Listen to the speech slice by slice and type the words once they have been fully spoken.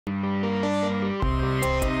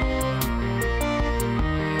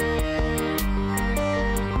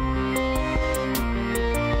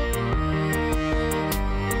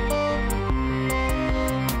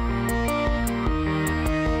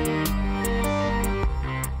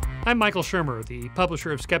I'm Michael Shermer, the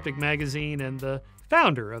publisher of Skeptic magazine and the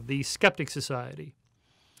founder of the Skeptics Society.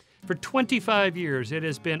 For 25 years, it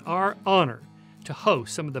has been our honor to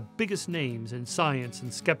host some of the biggest names in science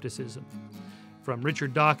and skepticism, from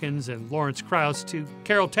Richard Dawkins and Lawrence Krauss to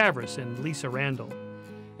Carol Tavris and Lisa Randall,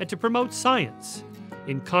 and to promote science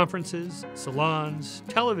in conferences, salons,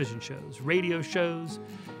 television shows, radio shows,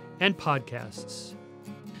 and podcasts.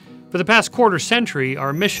 For the past quarter century,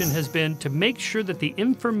 our mission has been to make sure that the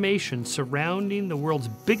information surrounding the world's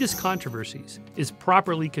biggest controversies is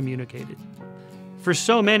properly communicated. For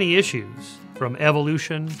so many issues, from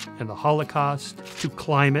evolution and the Holocaust, to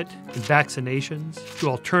climate and vaccinations, to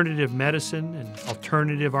alternative medicine and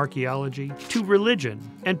alternative archaeology, to religion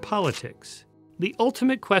and politics, the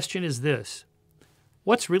ultimate question is this: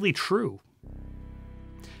 what's really true?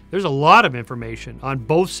 There's a lot of information on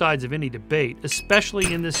both sides of any debate,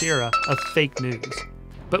 especially in this era of fake news.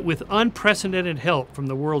 But with unprecedented help from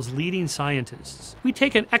the world's leading scientists, we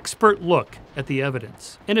take an expert look at the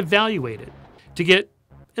evidence and evaluate it to get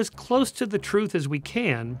as close to the truth as we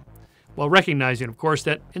can, while recognizing, of course,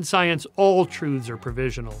 that in science all truths are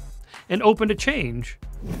provisional and open to change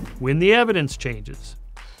when the evidence changes.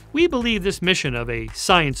 We believe this mission of a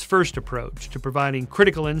science-first approach to providing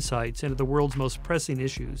critical insights into the world's most pressing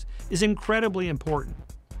issues is incredibly important.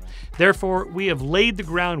 Therefore, we have laid the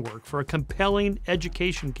groundwork for a compelling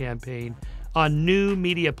education campaign on new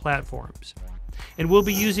media platforms, and we'll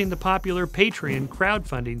be using the popular Patreon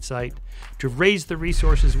crowdfunding site to raise the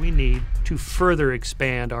resources we need to further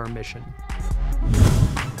expand our mission.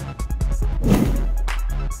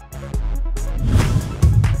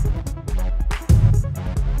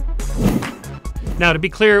 Now, to be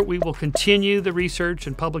clear, we will continue the research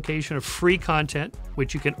and publication of free content,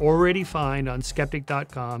 which you can already find on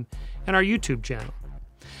skeptic.com and our YouTube channel.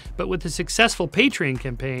 But with the successful Patreon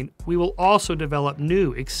campaign, we will also develop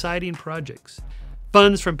new, exciting projects.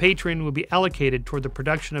 Funds from Patreon will be allocated toward the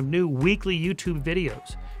production of new weekly YouTube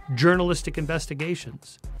videos, journalistic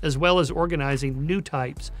investigations, as well as organizing new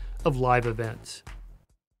types of live events.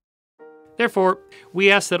 Therefore, we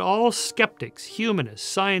ask that all skeptics, humanists,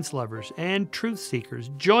 science lovers, and truth seekers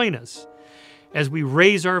join us as we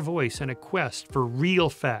raise our voice in a quest for real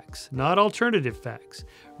facts, not alternative facts,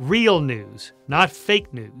 real news, not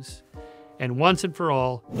fake news, and once and for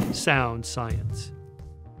all, sound science.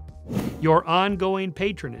 Your ongoing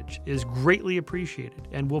patronage is greatly appreciated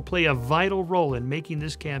and will play a vital role in making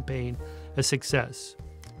this campaign a success.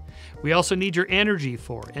 We also need your energy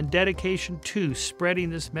for and dedication to spreading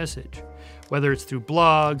this message, whether it's through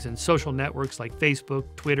blogs and social networks like Facebook,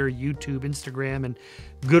 Twitter, YouTube, Instagram, and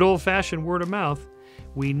good old-fashioned word of mouth.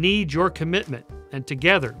 We need your commitment, and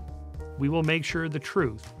together we will make sure the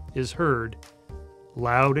truth is heard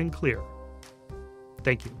loud and clear.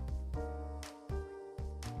 Thank you.